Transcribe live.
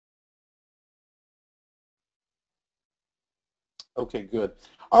Okay, good.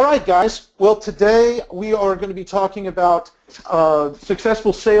 All right, guys. Well, today we are going to be talking about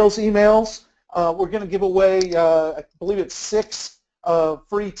successful sales emails. We're going to give away, I believe it's 6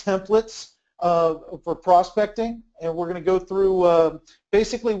 free templates for prospecting, and we're going to go through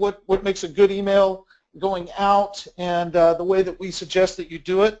basically what makes a good email going out and the way that we suggest that you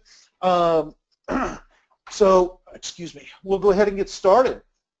do it. So, excuse me, we'll go ahead and get started.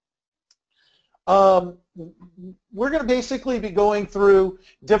 We're going to basically be going through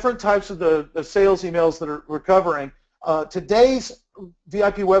different types of the sales emails that we're covering. Today's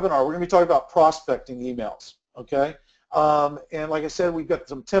VIP webinar, we're going to be talking about prospecting emails, okay? And like I said, we've got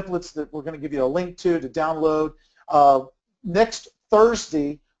some templates that we're going to give you a link to download. Next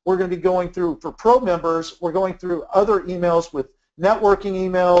Thursday, we're going to be going through, for pro members, we're going through other emails with networking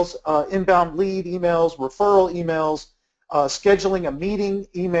emails, inbound lead emails, referral emails, scheduling a meeting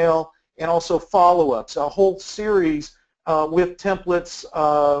email, and also follow-ups, a whole series with templates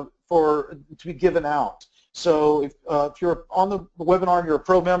to be given out. So if you're on the webinar and you're a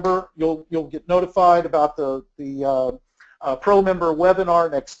pro member, you'll get notified about the pro member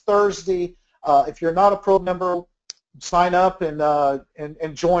webinar next Thursday. If you're not a pro member, sign up and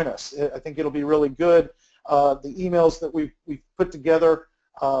join us. I think it'll be really good. The emails that we've put together,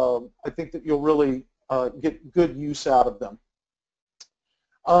 I think that you'll really get good use out of them.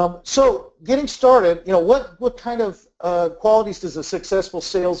 So getting started, what kind of qualities does a successful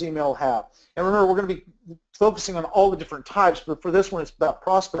sales email have? And remember, we're going to be focusing on all the different types, but for this one it's about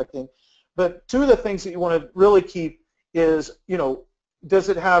prospecting. But two of the things that you want to really keep is, does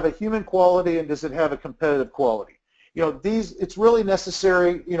it have a human quality and does it have a competitive quality? It's really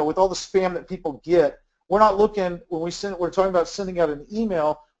necessary, with all the spam that people get. We're not looking, when we're talking about sending out an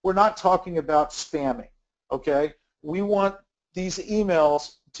email, we're not talking about spamming, okay? We want these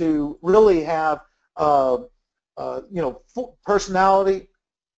emails to really have, personality,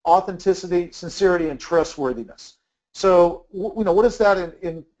 authenticity, sincerity, and trustworthiness. So, what does that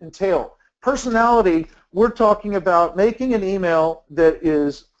entail? Personality, we're talking about making an email that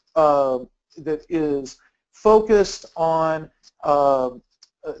is focused on,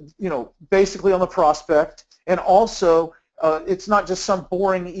 basically on the prospect, and also it's not just some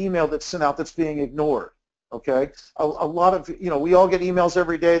boring email that's sent out that's being ignored. Okay, a lot of we all get emails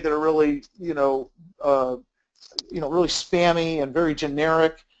every day that are really really spammy and very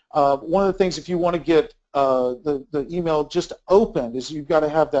generic. One of the things, if you want to get the email just opened, is you've got to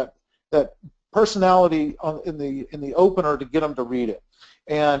have that personality in the opener to get them to read it,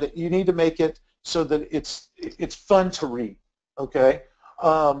 and you need to make it so that it's fun to read. Okay,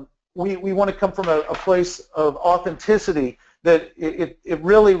 we want to come from a place of authenticity that it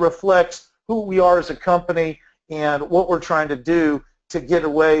really reflects who we are as a company and what we're trying to do to get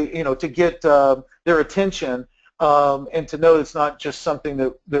away, to get their attention, and to know it's not just something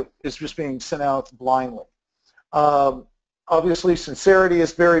that is just being sent out blindly. Obviously, sincerity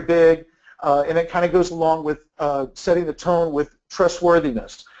is very big, and it kind of goes along with setting the tone with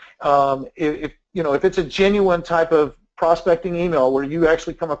trustworthiness. If it's a genuine type of prospecting email where you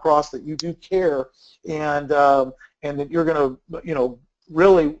actually come across that you do care and that you're going to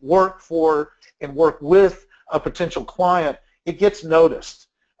really work for and work with a potential client, it gets noticed.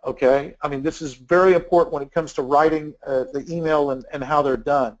 Okay, I mean, this is very important when it comes to writing the email and how they're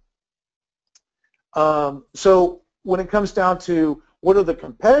done. So when it comes down to what are the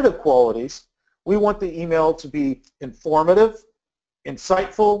competitive qualities, we want the email to be informative,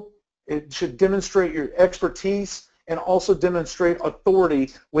 insightful. It should demonstrate your expertise and also demonstrate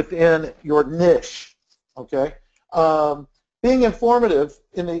authority within your niche. Okay. Being informative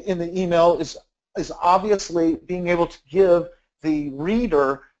in the email is obviously being able to give the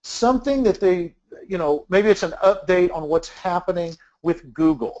reader something that they, maybe it's an update on what's happening with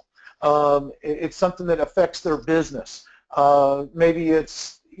Google. It's something that affects their business. Maybe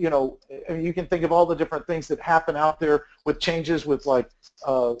it's, you can think of all the different things that happen out there with changes with like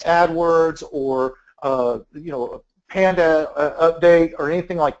AdWords or, Panda update or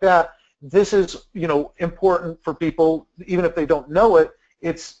anything like that. This is, important for people, even if they don't know it.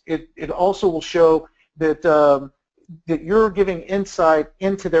 It also will show that that you're giving insight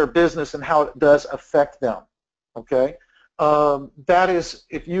into their business and how it does affect them. Okay, that is,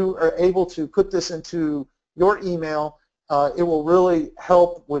 if you are able to put this into your email, it will really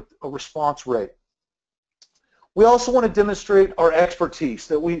help with a response rate. We also want to demonstrate our expertise,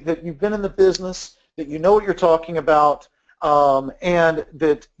 that you've been in the business, that you know what you're talking about, and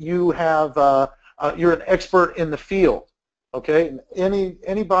that you have you're an expert in the field. Okay,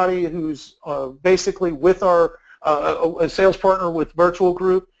 anybody who's basically with our a sales partner with Virtual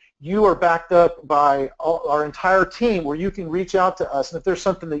Group, you are backed up by our entire team where you can reach out to us, and if there's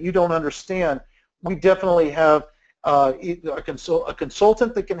something that you don't understand, we definitely have a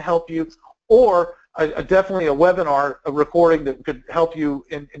consultant that can help you, or definitely a webinar, a recording that could help you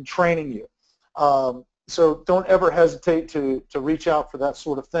in training you. So don't ever hesitate to reach out for that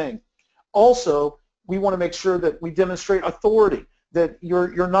sort of thing. Also, we want to make sure that we demonstrate authority, that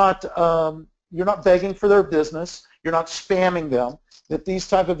you're not begging for their business, you're not spamming them, that these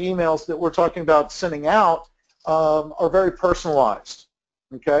type of emails that we're talking about sending out are very personalized.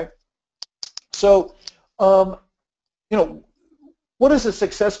 Okay? So, you know, what does a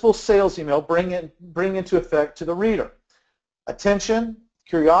successful sales email bring into effect to the reader? Attention,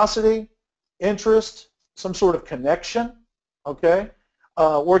 curiosity, interest, some sort of connection, okay?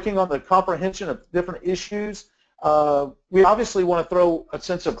 Working on the comprehension of different issues. We obviously want to throw a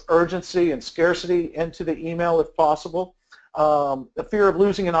sense of urgency and scarcity into the email if possible. The fear of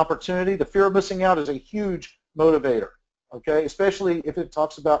losing an opportunity, the fear of missing out is a huge motivator, okay? Especially if it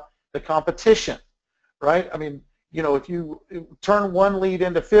talks about the competition, right? I mean, you know, if you turn one lead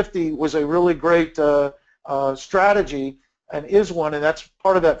into 50 was a really great strategy and is one, and that's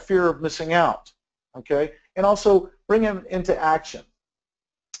part of that fear of missing out, okay? And also bring them into action.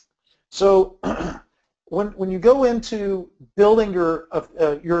 So when you go into building your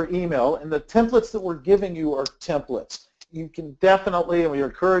email, and the templates that we're giving you are templates, you can definitely, and we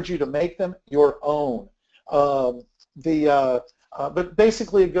encourage you to make them your own. But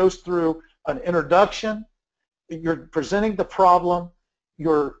basically it goes through an introduction, you're presenting the problem,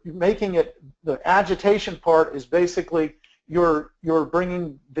 you're making it, the agitation part is basically you're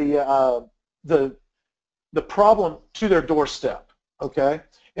bringing the problem to their doorstep, okay?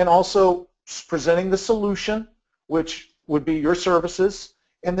 And also presenting the solution, which would be your services,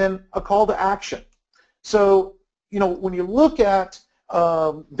 and then a call to action. So, you know, when you look at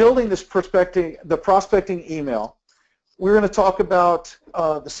building this the prospecting email, we're going to talk about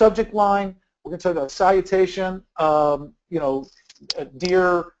the subject line. We're going to talk about salutation, you know,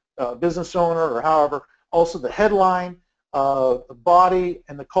 dear business owner or however. Also the headline, the body,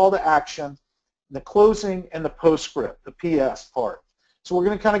 and the call to action, the closing, and the postscript, the PS part. So we're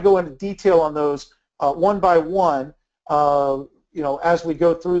going to kind of go into detail on those one by one, you know, as we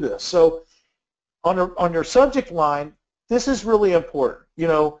go through this. So on your subject line, this is really important. You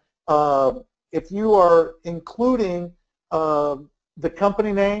know, if you are including the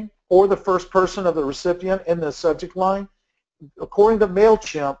company name or the first person of the recipient in the subject line, according to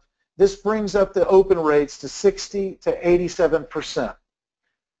MailChimp, this brings up the open rates to 60 to 87%.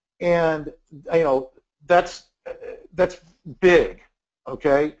 And, you know, that's big,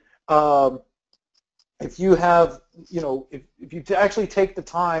 okay? If you have, you know, if you actually take the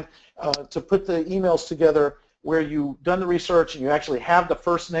time to put the emails together where you've done the research and you actually have the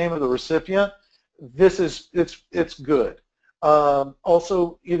first name of the recipient, it's good.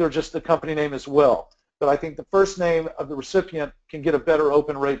 Also, either just the company name as well. But I think the first name of the recipient can get a better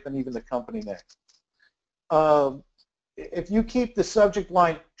open rate than even the company name. If you keep the subject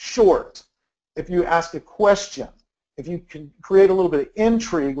line short, if you ask a question, if you can create a little bit of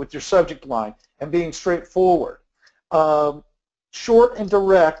intrigue with your subject line and being straightforward, short and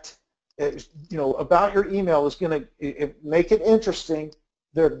direct, you know, about your email is going to make it interesting.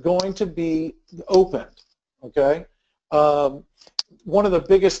 They're going to be opened, okay? One of the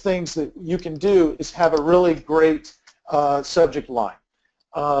biggest things that you can do is have a really great subject line.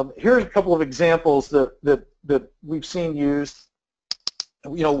 Here's a couple of examples that we've seen used.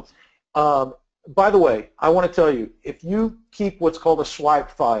 You know, by the way, I want to tell you, if you keep what's called a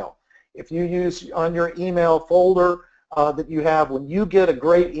swipe file, if you use on your email folder that you have, when you get a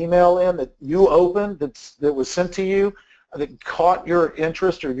great email in that you opened that was sent to you, that caught your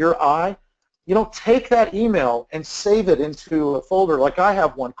interest or your eye, you don't take that email and save it into a folder like I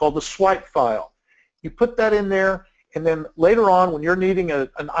have one called the swipe file. You put that in there, and then later on when you're needing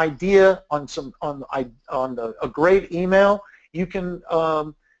an idea on a great email, you can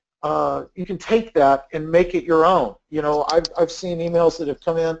take that and make it your own. You know, I've seen emails that have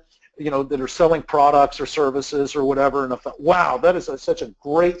come in, you know, that are selling products or services or whatever, and I thought, wow, that is such a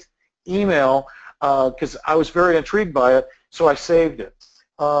great email because I was very intrigued by it, so I saved it.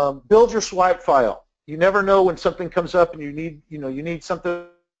 Build your swipe file. You never know when something comes up and you need something,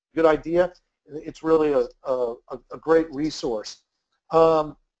 good idea. It's really a great resource.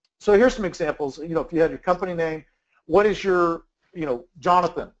 So here's some examples. You know, if you have your company name, what is your, you know,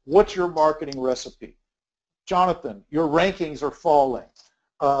 Jonathan, what's your marketing recipe? Jonathan, your rankings are falling.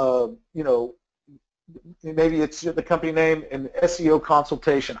 You know, maybe it's the company name and SEO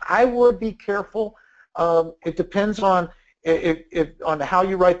consultation. I would be careful. It depends on on how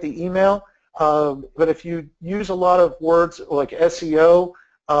you write the email. But if you use a lot of words like SEO,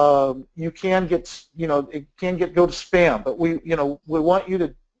 you can get, it can go to spam. But we want you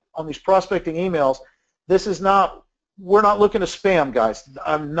to, on these prospecting emails, this is not, we're not looking to spam, guys.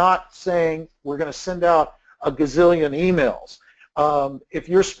 I'm not saying we're going to send out a gazillion emails. If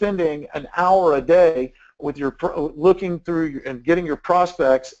you're spending an hour a day with your looking through and getting your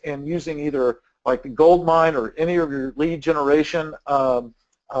prospects and using either like the Goldmine or any of your lead generation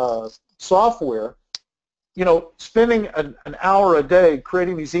software, spending an hour a day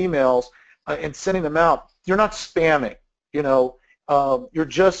creating these emails and sending them out, you're not spamming. You're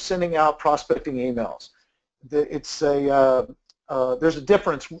just sending out prospecting emails. It's there's a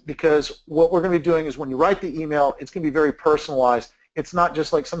difference, because what we're going to be doing is when you write the email, it's going to be very personalized. It's not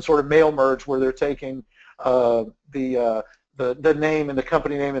just like some sort of mail merge where they're taking the name and the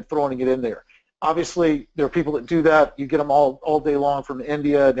company name and throwing it in there. Obviously, there are people that do that. You get them all day long from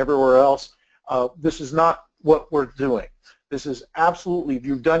India and everywhere else. This is not what we're doing. This is absolutely, if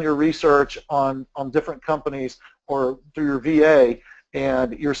you've done your research on different companies or through your VA,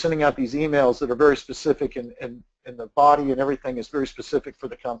 and you're sending out these emails that are very specific, and the body and everything is very specific for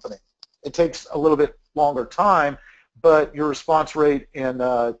the company. It takes a little bit longer time, but your response rate, and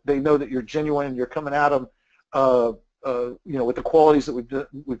they know that you're genuine and you're coming at them with the qualities that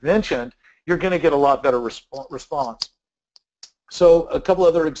we've mentioned, you're going to get a lot better response. So a couple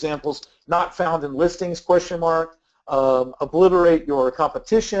other examples: not found in listings, ? Obliterate your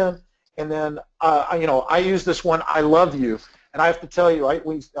competition, and then I use this one, I love you, and I have to tell you,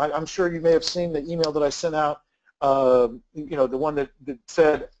 I'm sure you may have seen the email that I sent out. The one that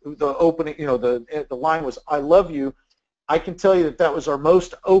said the opening, the line was "I love you." I can tell you that was our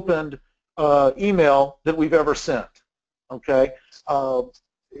most opened email that we've ever sent. Okay.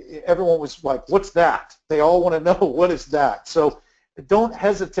 Everyone was like, "What's that?" They all want to know, what is that? So don't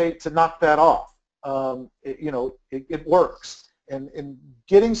hesitate to knock that off. It works. And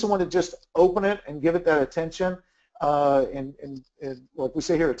getting someone to just open it and give it that attention, and like we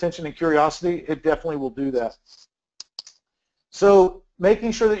say here, attention and curiosity, it definitely will do that. So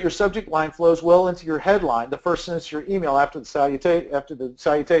making sure that your subject line flows well into your headline, the first sentence of your email after the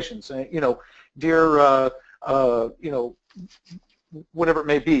salutation, saying, dear, whatever it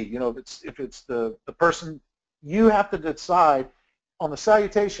may be, if it's the person, you have to decide on the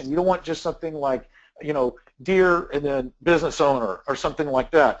salutation. You don't want just something like, dear, and then business owner or something like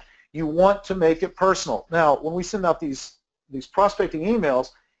that. You want to make it personal. Now, when we send out these prospecting emails,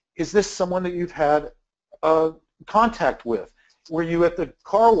 is this someone that you've had contact with? Were you at the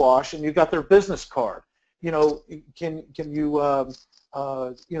car wash and you got their business card? Can you,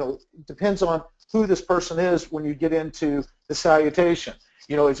 depends on who this person is when you get into the salutation.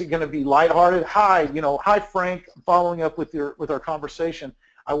 Is it going to be lighthearted? Hi, hi Frank, following up with our conversation.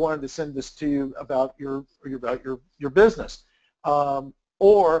 I wanted to send this to you about your business.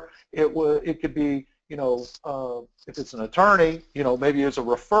 Or it could be, if it's an attorney, maybe it's a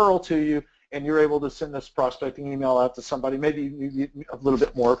referral to you, and you're able to send this prospecting email out to somebody, maybe a little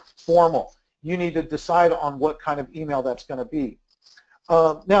bit more formal. You need to decide on what kind of email that's going to be.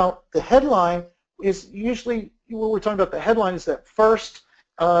 Now, the headline is usually, what we're talking about, the headline is that first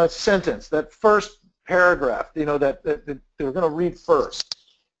sentence, that first paragraph, that they're going to read first.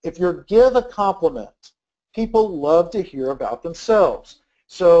 If you give a compliment, people love to hear about themselves.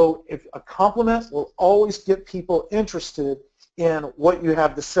 So if a compliment will always get people interested in what you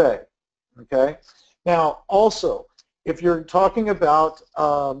have to say. Okay. Now, also, if you're talking about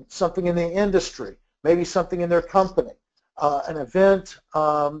something in the industry, maybe something in their company, an event,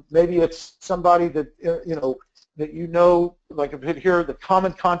 maybe it's somebody that like a here, the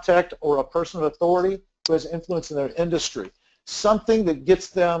common contact or a person of authority who has influence in their industry, something that gets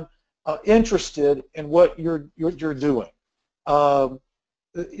them interested in what you're doing.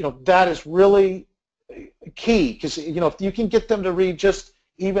 That is really key, because if you can get them to read just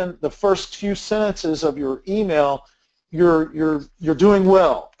even the first few sentences of your email, you're doing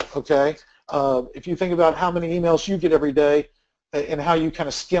well. Okay. If you think about how many emails you get every day and how you kind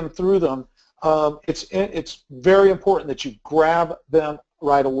of skim through them, it's very important that you grab them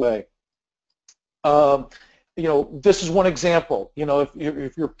right away. This is one example.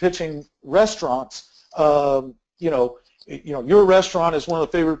 If you're pitching restaurants, your restaurant is one of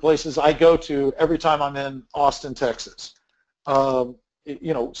the favorite places I go to every time I'm in Austin, Texas.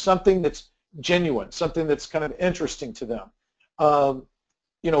 Something that's genuine, something that's kind of interesting to them.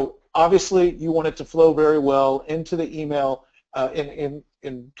 Obviously you want it to flow very well into the email and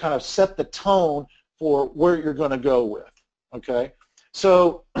kind of set the tone for where you're going to go with. Okay,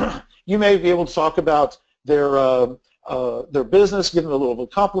 so you may be able to talk about their their business, give them a little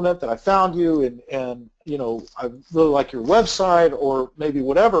compliment that I found you, and you know, I really like your website, or maybe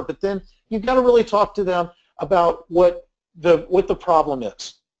whatever. But then you've got to really talk to them about what the problem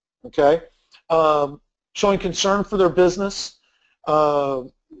is. Okay, showing concern for their business.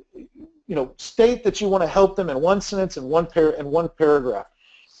 You know, state that you want to help them in one sentence, in one paragraph.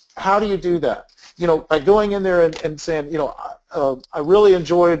 How do you do that? You know, by going in there and saying, you know, I really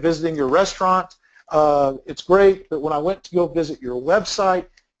enjoyed visiting your restaurant. It's great, but when I went to go visit your website,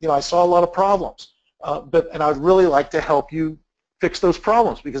 you know, I saw a lot of problems. And I'd really like to help you fix those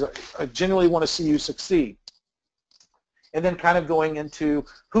problems because I genuinely want to see you succeed. And then kind of going into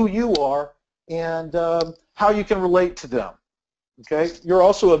who you are and how you can relate to them. Okay, you're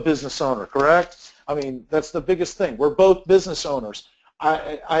also a business owner, correct? I mean, that's the biggest thing. We're both business owners.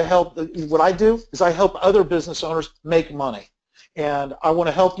 I help. What I do is I help other business owners make money, and I want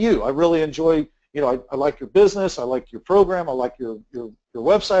to help you. I really enjoy. You know, I like your business. I like your program. I like your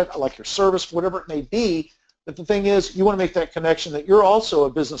website. I like your service, whatever it may be. But the thing is, you want to make that connection that you're also a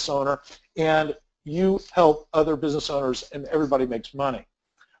business owner, and you help other business owners, and everybody makes money.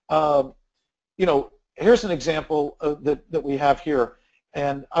 You know. Here's an example that we have here,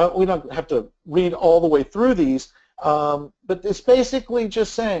 and we don't have to read all the way through these, but it's basically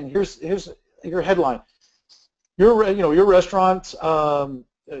just saying, here's your headline. Your restaurant,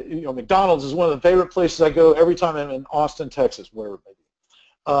 you know, McDonald's is one of the favorite places I go every time I'm in Austin, Texas, wherever it may be.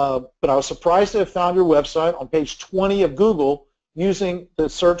 But I was surprised to have found your website on page 20 of Google using the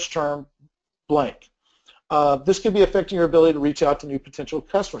search term blank. This could be affecting your ability to reach out to new potential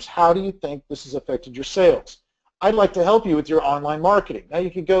customers. How do you think this has affected your sales? I'd like to help you with your online marketing. Now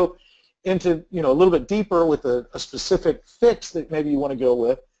you could go into, you know, a little bit deeper with a specific fix that maybe you want to go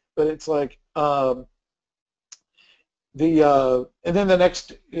with, but it's like and then the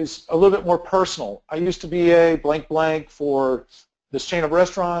next is a little bit more personal. I used to be a blank blank for this chain of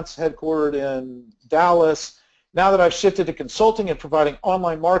restaurants headquartered in Dallas. Now that I've shifted to consulting and providing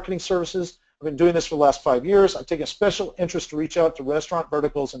online marketing services, I've been doing this for the last 5 years. I've taken a special interest to reach out to restaurant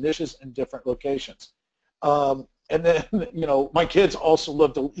verticals and niches in different locations. And then, you know, my kids also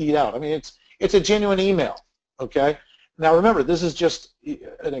love to eat out. I mean, it's a genuine email, okay? Now remember, this is just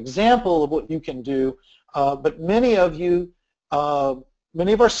an example of what you can do, but many of you,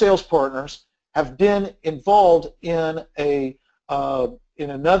 many of our sales partners have been involved in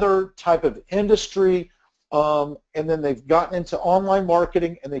another type of industry, and then they've gotten into online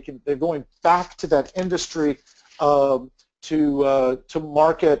marketing, and they're going back to that industry to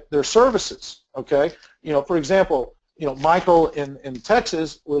market their services. Okay, you know, for example, you know, Michael in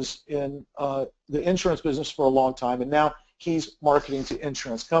Texas was in the insurance business for a long time, and now he's marketing to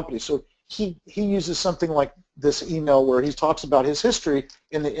insurance companies. So he uses something like this email where he talks about his history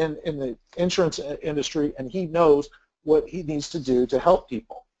in the insurance industry, and he knows what he needs to do to help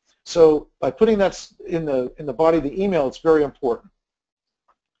people. So by putting that in the body of the email, it's very important.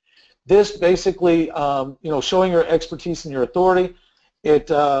 This basically, you know, showing your expertise and your authority, it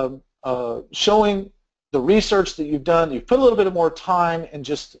showing the research that you've done. You've put a little bit more time and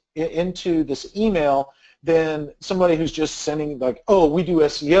just into this email than somebody who's just sending like, oh, we do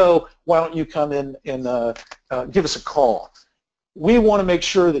SEO. Why don't you come in and give us a call? We want to make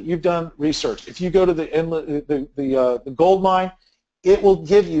sure that you've done research. If you go to the gold mine, it will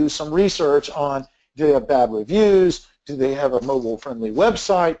give you some research on, do they have bad reviews? Do they have a mobile-friendly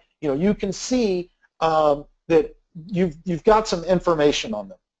website? You know, you can see that you've got some information on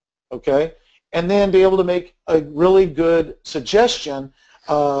them, okay? And then be able to make a really good suggestion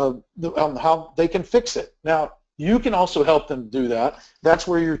on how they can fix it. Now, you can also help them do that. That's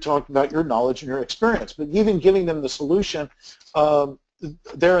where you're talking about your knowledge and your experience. But even giving them the solution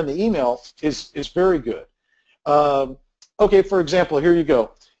there in the email is very good. Okay, for example, here you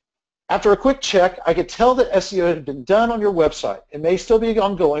go. After a quick check, I could tell that SEO had been done on your website. It may still be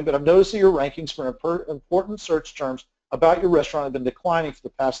ongoing, but I've noticed that your rankings for important search terms about your restaurant have been declining for the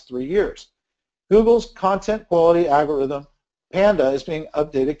past 3 years. Google's content quality algorithm, Panda, is being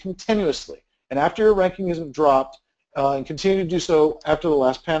updated continuously. And after your rankings have dropped and continue to do so after the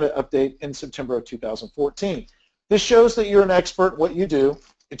last Panda update in September of 2014. This shows that you're an expert in what you do.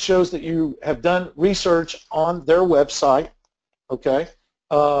 It shows that you have done research on their website, okay?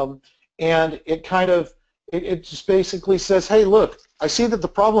 And it kind of, it just basically says, hey, look, I see that the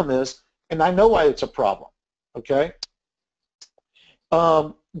problem is, and I know why it's a problem, okay?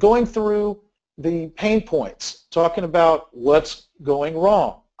 Going through the pain points, talking about what's going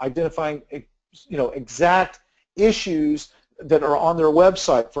wrong, identifying, you know, exact issues that are on their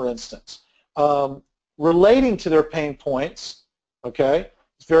website, for instance. Relating to their pain points, okay?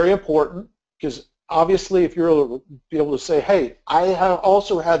 It's very important because obviously, if you're be able to say, hey, I have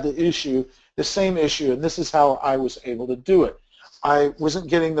also had the same issue, and this is how I was able to do it. I wasn't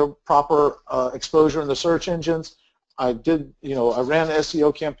getting the proper exposure in the search engines. I did, I ran an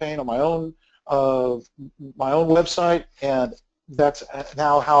SEO campaign on my own website, and that's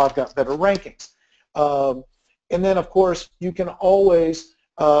now how I've got better rankings. And then, of course, you can always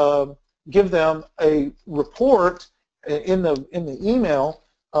give them a report in the email,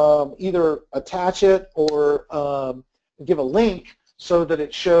 either attach it or give a link so that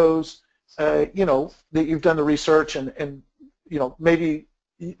it shows, that you've done the research, and maybe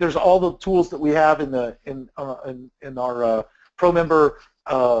there's all the tools that we have in our Pro Member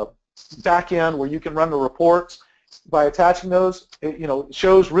back end where you can run the reports. By attaching those, it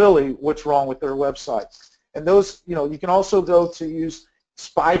shows really what's wrong with their website. And those, you can also go to use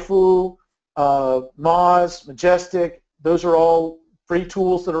SpyFu, Moz, Majestic. Those are all free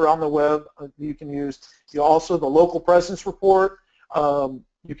tools that are on the web you can use. Also, the local presence report.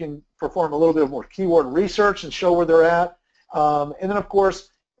 You can perform a little bit more keyword research and show where they're at. And then, of course,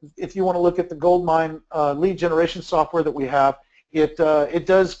 if you want to look at the Goldmine lead generation software that we have, it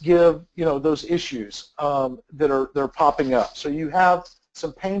does give those issues that are popping up. So you have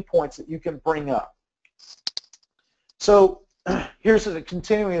some pain points that you can bring up. So here's a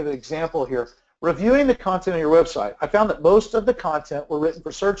continuing example here. Reviewing the content of your website. I found that most of the content were written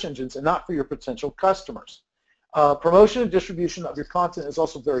for search engines and not for your potential customers. Promotion and distribution of your content is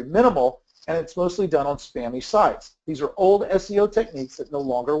also very minimal, and it's mostly done on spammy sites. These are old SEO techniques that no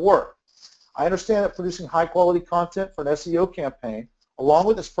longer work. I understand that producing high-quality content for an SEO campaign, along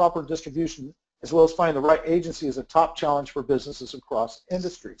with its proper distribution, as well as finding the right agency, is a top challenge for businesses across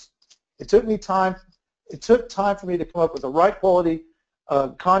industries. It took time for me to come up with the right quality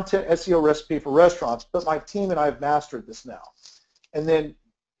content SEO recipe for restaurants, but my team and I have mastered this now. And then,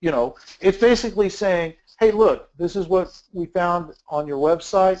 it's basically saying, hey, look, this is what we found on your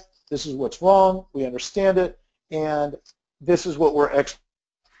website. This is what's wrong. We understand it, and this is what we're expert.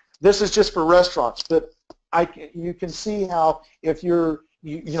 This is just for restaurants, but you can see how if you're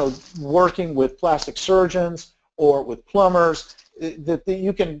working with plastic surgeons or with plumbers, that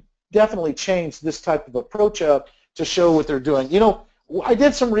you can definitely change this type of approach up to show what they're doing. I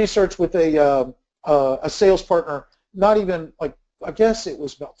did some research with a sales partner, not even I guess it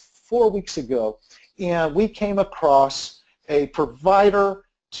was about 4 weeks ago, and we came across a provider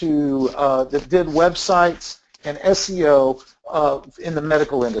that did websites and SEO in the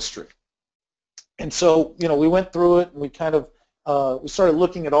medical industry. And so, we went through it, and we kind of we started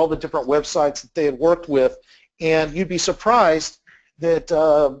looking at all the different websites that they had worked with, and you'd be surprised that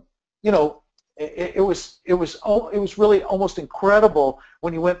it was really almost incredible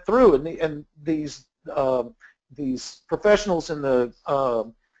when you went through, and these professionals in the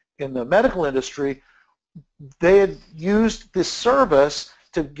medical industry, they had used this service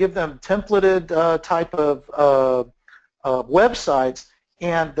to give them templated type of websites,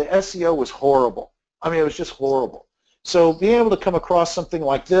 and the SEO was horrible. I mean, it was just horrible. So being able to come across something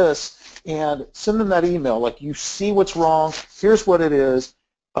like this and send them that email, like, you see what's wrong, here's what it is,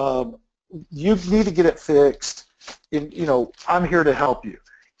 you need to get it fixed, and, I'm here to help you.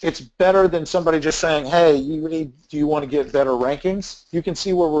 It's better than somebody just saying, hey, do you want to get better rankings? You can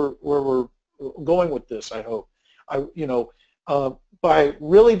see where we're going with this, I hope. By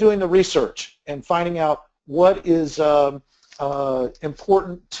really doing the research and finding out what is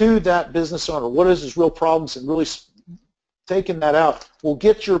important to that business owner, what is his real problems, and really taking that out will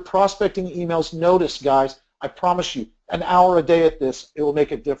get your prospecting emails noticed, guys. I promise you, an hour a day at this, it will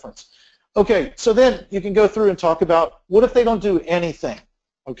make a difference. Okay, so then you can go through and talk about, what if they don't do anything?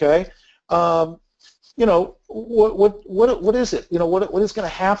 Okay, what is it? What is going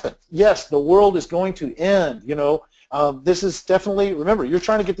to happen? Yes, the world is going to end. This is definitely, remember, you're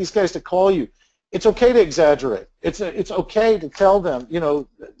trying to get these guys to call you. It's okay to exaggerate. It's okay to tell them,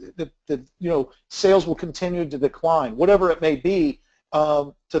 that sales will continue to decline, whatever it may be,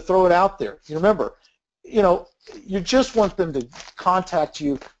 to throw it out there. Remember, you just want them to contact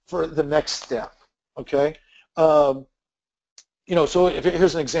you for the next step. Okay. So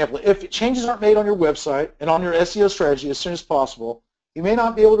here's an example. If changes aren't made on your website and on your SEO strategy as soon as possible, you may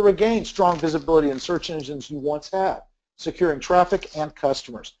not be able to regain strong visibility in search engines you once had, securing traffic and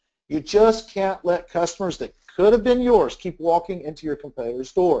customers. You just can't let customers that could have been yours keep walking into your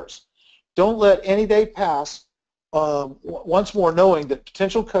competitors' doors. Don't let any day pass, once more, knowing that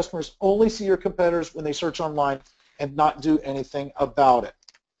potential customers only see your competitors when they search online and not do anything about it.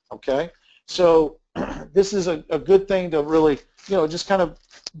 Okay? So this is a good thing to really, just kind of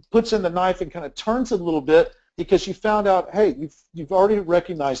puts in the knife and kind of turns it a little bit. because you found out, hey, you've already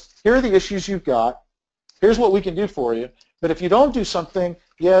recognized, here are the issues you've got, here's what we can do for you, but if you don't do something,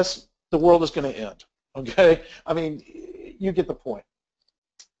 yes, the world is going to end, okay? I mean, you get the point.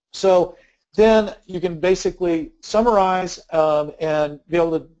 So then you can basically summarize and be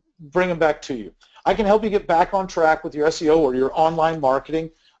able to bring them back to you. I can help you get back on track with your SEO or your online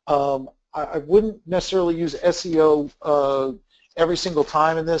marketing. I wouldn't necessarily use SEO every single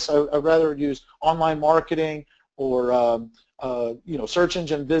time in this. I'd rather use online marketing or search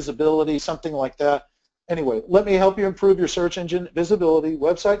engine visibility, something like that. Anyway, let me help you improve your search engine visibility,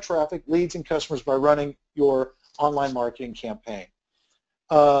 website traffic, leads, and customers by running your online marketing campaign.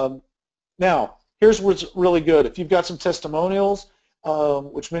 Now, here's what's really good. If you've got some testimonials,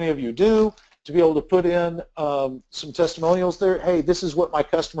 which many of you do, to be able to put in some testimonials there, hey, this is what my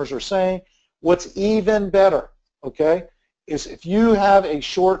customers are saying. What's even better, okay, is if you have a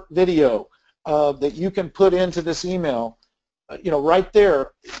short video that you can put into this email, right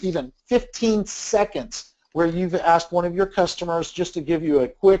there, even 15 seconds, where you've asked one of your customers just to give you a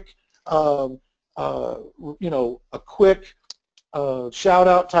quick, shout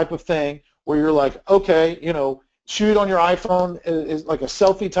out type of thing, where you're like, okay, shoot on your iPhone is like a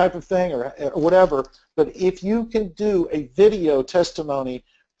selfie type of thing or whatever, but if you can do a video testimony,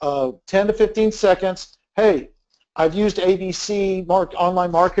 10 to 15 seconds, hey, I've used ABC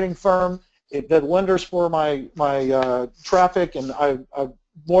online marketing firm, it did wonders for my traffic, and I've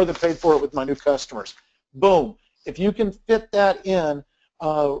more than paid for it with my new customers. Boom. If you can fit that in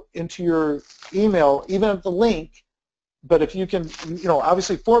into your email, even at the link, but if you can,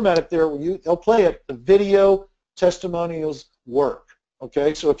 obviously format it there where they'll play it, the video testimonials work,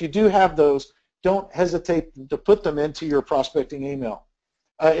 okay? So if you do have those, don't hesitate to put them into your prospecting email.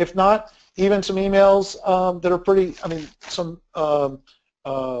 If not, even some emails that are pretty, some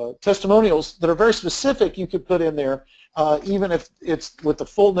testimonials that are very specific you could put in there, even if it's with the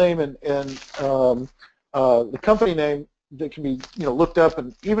full name and the company name that can be looked up,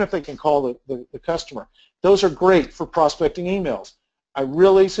 and even if they can call the customer. Those are great for prospecting emails. I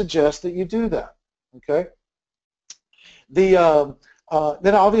really suggest that you do that, okay? Then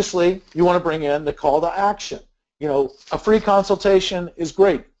obviously you want to bring in the call to action. A free consultation is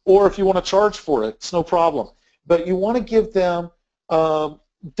great, or if you want to charge for it, it's no problem. But you want to give them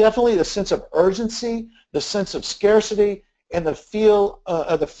definitely the sense of urgency, the sense of scarcity, and the fear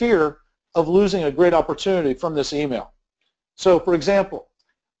of losing a great opportunity from this email. So, for example,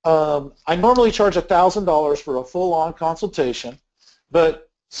 I normally charge $1,000 for a full-on consultation, but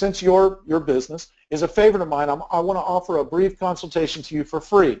since your business is a favorite of mine, I want to offer a brief consultation to you for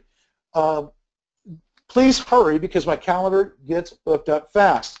free. Please hurry because my calendar gets booked up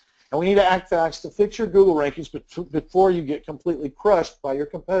fast, and we need to act fast to fix your Google rankings before you get completely crushed by your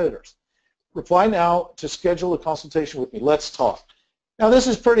competitors. Reply now to schedule a consultation with me. Let's talk. Now, this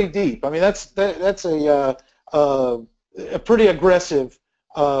is pretty deep. That's a pretty aggressive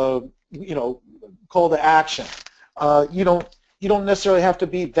call to action. You don't necessarily have to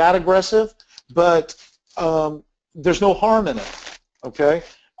be that aggressive, but there's no harm in it. Okay,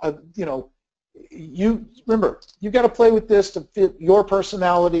 you remember you've got to play with this to fit your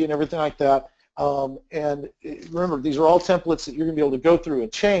personality and everything like that. And remember, these are all templates that you're going to be able to go through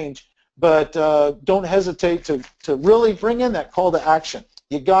and change. But don't hesitate to really bring in that call to action.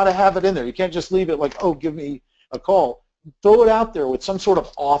 You got to have it in there. You can't just leave it like, oh, give me a call. Throw it out there with some sort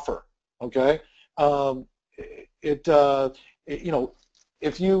of offer. Okay. If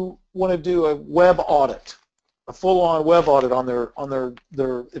you want to do a web audit, a full-on web audit on their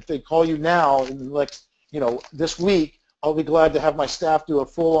if they call you now in the next, this week, I'll be glad to have my staff do a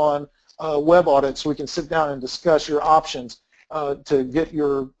full-on web audit so we can sit down and discuss your options to get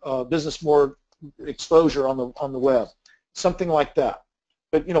your business more exposure on the web, something like that.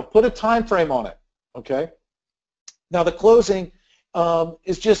 But put a time frame on it. Okay. Now the closing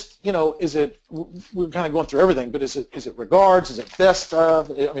is just, is it? We're kind of going through everything, but is it regards? Is it best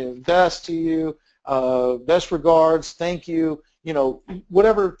of? Best to you, best regards, thank you.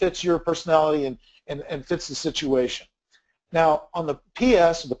 Whatever fits your personality and fits the situation. Now on the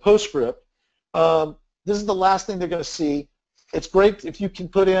PS, the postscript, this is the last thing they're going to see. It's great if you can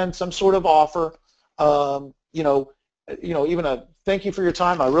put in some sort of offer. Even a thank you for your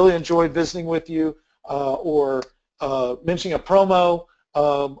time. I really enjoyed visiting with you, or mentioning a promo,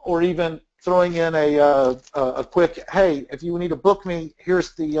 or even throwing in a quick, hey, if you need to book me,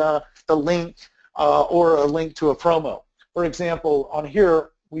 here's the link, or a link to a promo. For example, on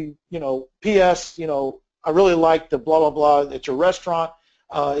here, PS, I really like the blah, blah, blah. It's your restaurant.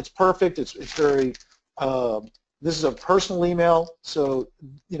 It's perfect. It's very This is a personal email, so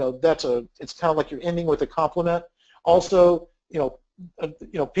it's kind of like you're ending with a compliment. Also,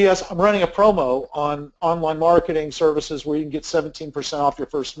 P.S. I'm running a promo on online marketing services where you can get 17% off your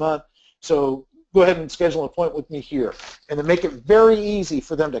first month. So go ahead and schedule an appointment with me here, and then make it very easy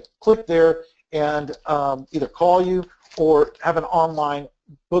for them to click there and either call you or have an online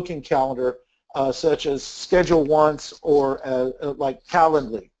booking calendar, such as Schedule Once or like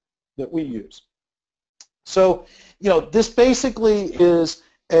Calendly that we use. So, this basically is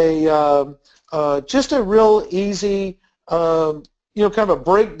just a real easy, kind of a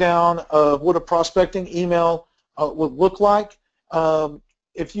breakdown of what a prospecting email would look like.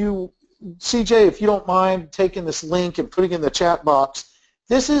 CJ, if you don't mind taking this link and putting it in the chat box,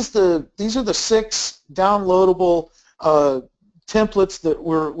 these are the 6 downloadable templates that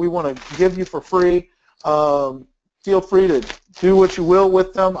we want to give you for free. Feel free to do what you will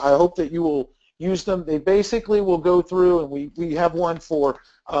with them. I hope that you will use them. They basically will go through, and we have one for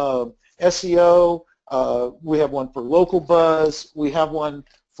SEO, we have one for local buzz, we have one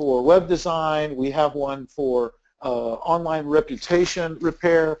for web design, we have one for online reputation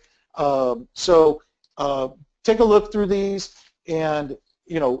repair. So take a look through these and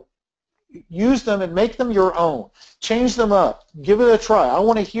use them and make them your own. Change them up. Give it a try. I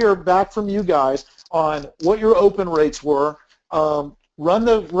want to hear back from you guys on what your open rates were.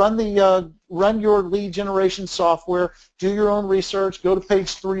 Run your lead generation software. Do your own research. Go to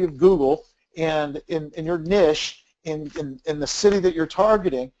page 3 of Google and in your niche in the city that you're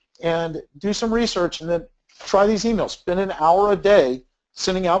targeting, and do some research, and then try these emails. Spend an hour a day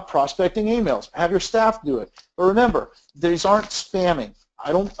sending out prospecting emails. Have your staff do it. But remember, these aren't spamming.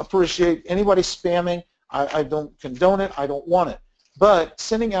 I don't appreciate anybody spamming. I don't condone it. I don't want it. But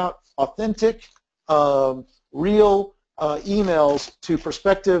sending out authentic, real emails to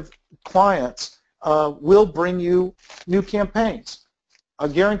prospective clients will bring you new campaigns. I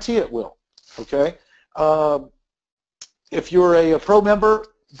guarantee it will. Okay. If you're a pro member,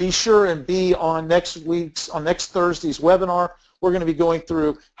 be sure and be on next Thursday's webinar. We're going to be going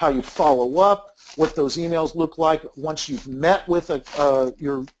through how you follow up, what those emails look like once you've met with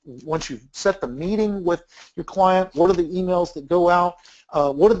once you've set the meeting with your client. What are the emails that go out?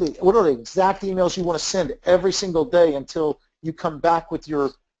 What are the exact emails you want to send every single day until you come back with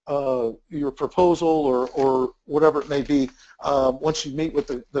your proposal or whatever it may be once you meet with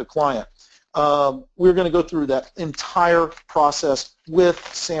the client. We're going to go through that entire process with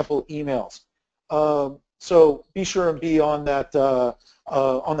sample emails. So be sure and be on that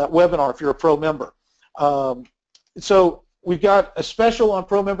webinar if you're a pro member. So we've got a special on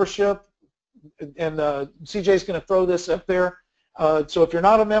pro membership, and CJ's going to throw this up there. So if you're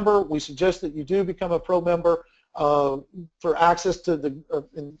not a member, we suggest that you do become a pro member for access to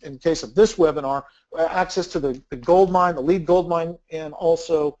in case of this webinar, access to the Goldmine, the lead Goldmine, and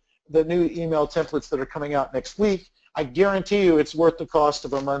also the new email templates that are coming out next week. I guarantee you it's worth the cost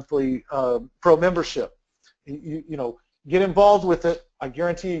of a monthly pro membership. Get involved with it. I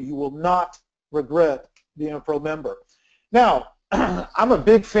guarantee you will not regret being a pro member. Now, I'm a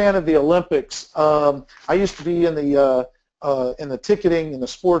big fan of the Olympics. I used to be in the ticketing, in the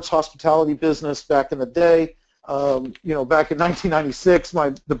sports hospitality business back in the day. Back in 1996,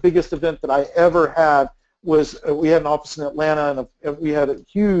 the biggest event that I ever had was we had an office in Atlanta, and we had a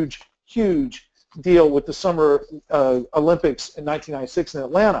huge deal with the Summer Olympics in 1996 in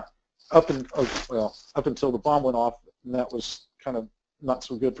Atlanta. Up until the bomb went off, and that was kind of not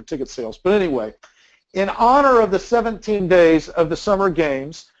so good for ticket sales. But anyway, in honor of the 17 days of the Summer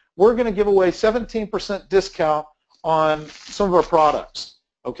Games, we're going to give away 17% discount on some of our products.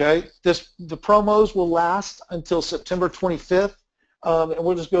 Okay, the promos will last until September 25th, and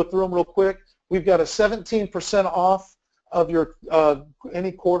we'll just go through them real quick. We've got a 17% off of your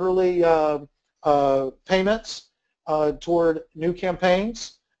any quarterly payments toward new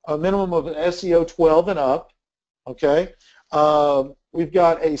campaigns. A minimum of an SEO 12 and up. Okay, we've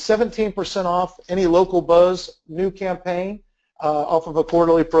got a 17% off any local buzz new campaign off of a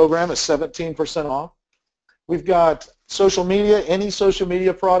quarterly program is 17% off. We've got social media, any social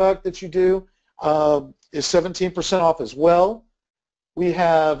media product that you do is 17% off as well. We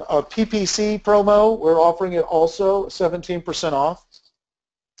have a PPC promo. We're offering it also 17% off.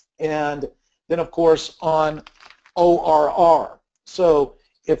 And then, of course, on ORR. So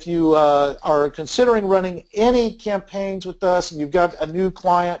if you are considering running any campaigns with us and you've got a new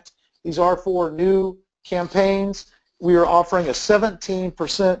client, these are for new campaigns, we are offering a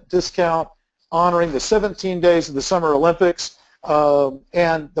 17% discount honoring the 17 days of the Summer Olympics,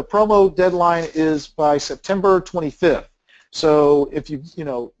 and the promo deadline is by September 25th. So if you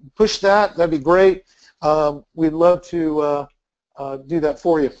push that, that'd be great. we'd love to do that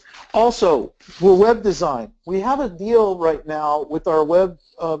for you. Also, for web design, we have a deal right now with our web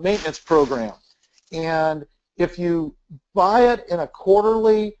maintenance program, and if you buy it in a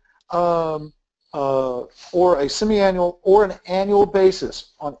quarterly or a semi-annual or an annual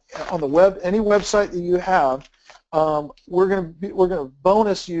basis on the web, any website that you have, we're going to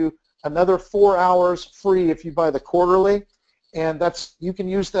bonus you another 4 hours free if you buy the quarterly, and that's, you can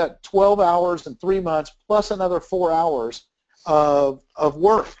use that 12 hours in 3 months plus another 4 hours of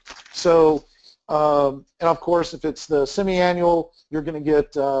work. So, and of course, if it's the semi-annual, you're going to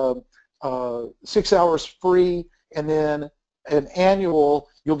get 6 hours free, and then an annual,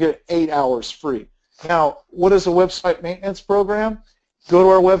 you'll get 8 hours free. Now, what is a website maintenance program? Go to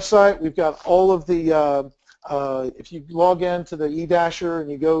our website. We've got all of the, if you log into the eDasher and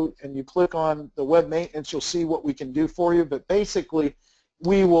you go and you click on the web maintenance, you'll see what we can do for you. But basically,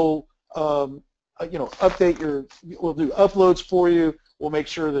 we will, update we'll do uploads for you. We'll make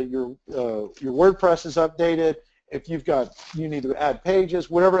sure that your WordPress is updated. If you need to add pages,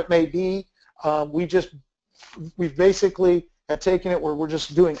 whatever it may be, we've basically have taken it where we're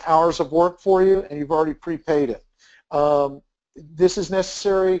just doing hours of work for you, and you've already prepaid it. This is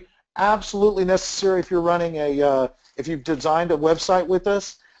necessary, absolutely necessary if you're running if you've designed a website with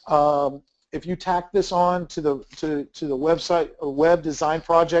us. If you tack this on to the website or web design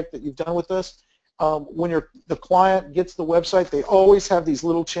project that you've done with us, when the client gets the website, they always have these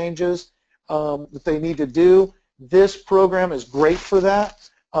little changes that they need to do. This program is great for that.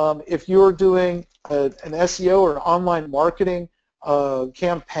 If you're doing an SEO or an online marketing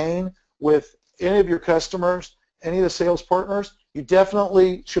campaign with any of your customers, any of the sales partners, you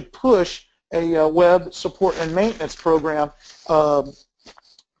definitely should push a web support and maintenance program to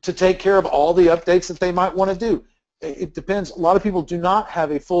take care of all the updates that they might want to do. It depends. A lot of people do not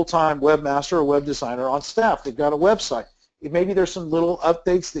have a full-time webmaster or web designer on staff. They've got a website. Maybe there's some little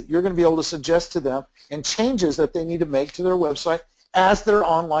updates that you're going to be able to suggest to them and changes that they need to make to their website as their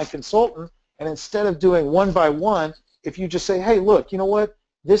online consultant. And instead of doing one by one, if you just say, hey, look, you know what,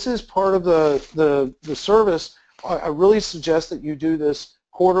 this is part of the service, I really suggest that you do this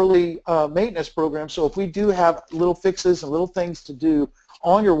quarterly maintenance program. So if we do have little fixes and little things to do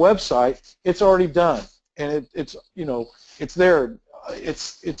on your website, it's already done, and it's there.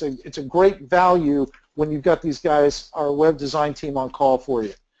 It's a great value when you've got these guys, our web design team, on call for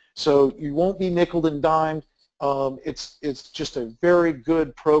you. So you won't be nickeled and dimed. It's just a very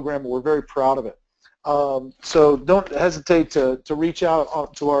good program. We're very proud of it. So don't hesitate to reach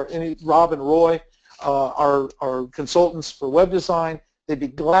out to Rob and Roy, our consultants for web design. They'd be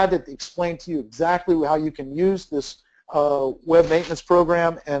glad to explain to you exactly how you can use this web maintenance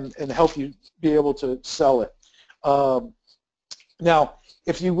program and help you be able to sell it. Now,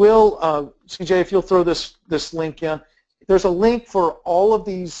 if you will, CJ, if you'll throw this link in, there's a link for all of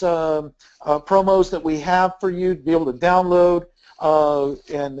these promos that we have for you to be able to download,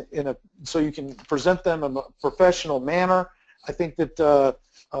 so you can present them in a professional manner. I think that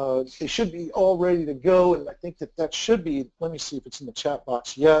they should be all ready to go, and I think that should be. Let me see if it's in the chat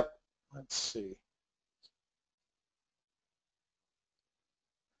box yet. Let's see.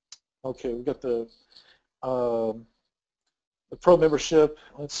 Okay, we've got the pro membership.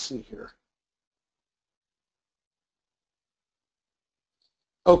 Let's see here.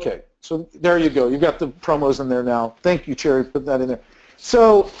 Okay, so there you go. You've got the promos in there now. Thank you, Cherry, put that in there.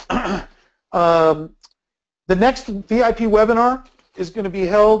 So the next VIP webinar is going to be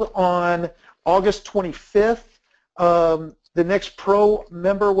held on August 25th. The next pro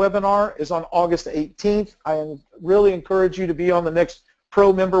member webinar is on August 18th. I really encourage you to be on the next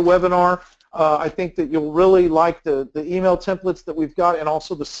pro member webinar. I think that you'll really like the email templates that we've got, and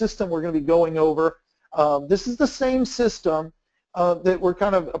also the system we're going to be going over. This is the same system that we're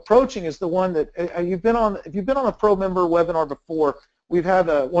kind of approaching as the one that if you've been on a pro member webinar before. We've had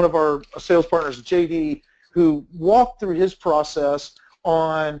one of our sales partners, JD, who walked through his process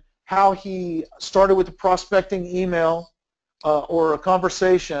on how he started with the prospecting email or a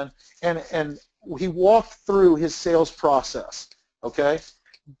conversation, and he walked through his sales process. Okay,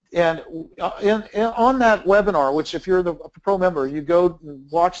 and on that webinar, which if you're the pro member, you go and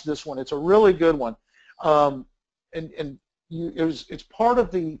watch this one. It's a really good one, it's part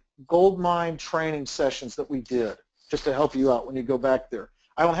of the Goldmine training sessions that we did, just to help you out when you go back there.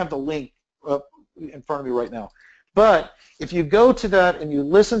 I don't have the link up in front of me right now, but if you go to that and you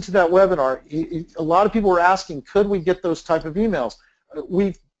listen to that webinar, a lot of people were asking, could we get those type of emails?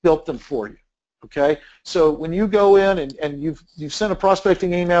 We've built them for you. Okay, so when you go in and you've sent a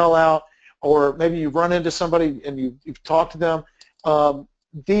prospecting email out, or maybe you've run into somebody and you've talked to them,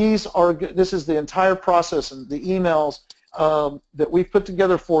 this is the entire process, and the emails that we've put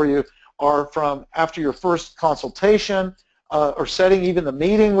together for you are from after your first consultation, or setting even the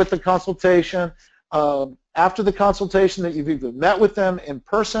meeting with the consultation, after the consultation that you've either met with them in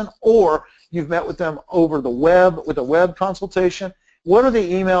person or you've met with them over the web with a web consultation. What are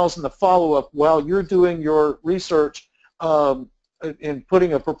the emails and the follow-up while you're doing your research in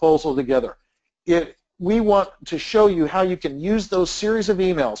putting a proposal together? We want to show you how you can use those series of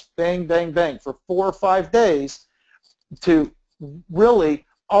emails, bang, bang, bang, for 4 or 5 days to really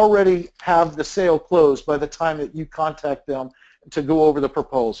already have the sale closed by the time that you contact them to go over the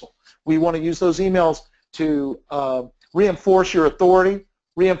proposal. We want to use those emails to reinforce your authority,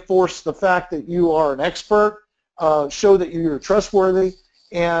 reinforce the fact that you are an expert, show that you're trustworthy,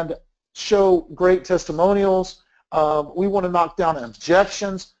 and show great testimonials. We want to knock down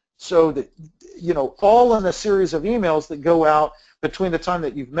objections so that, all in a series of emails that go out between the time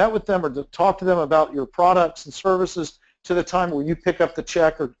that you've met with them or to talk to them about your products and services to the time where you pick up the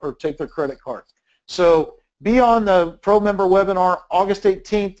check or take their credit card. So be on the Pro Member webinar August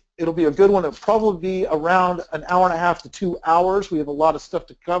 18th. It'll be a good one. It'll probably be around an hour and a half to 2 hours. We have a lot of stuff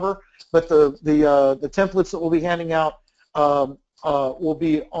to cover, but the templates that we'll be handing out will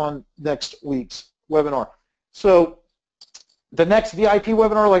be on next week's webinar. So the next VIP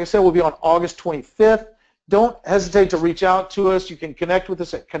webinar, like I said, will be on August 25th. Don't hesitate to reach out to us. You can connect with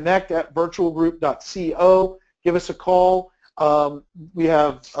us at connect@virtualgroup.co. Give us a call. We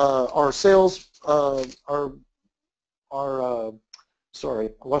have our sales, sorry,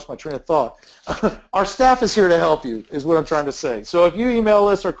 I lost my train of thought. Our staff is here to help you, is what I'm trying to say. So if you email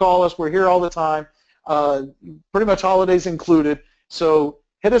us or call us, we're here all the time, pretty much holidays included. So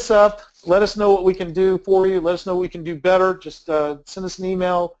hit us up. Let us know what we can do for you. Let us know what we can do better. Just send us an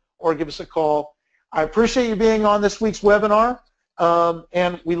email or give us a call. I appreciate you being on this week's webinar,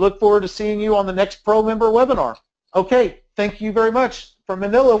 and we look forward to seeing you on the next Pro Member webinar. Okay, thank you very much. From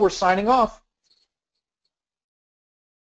Manila, we're signing off.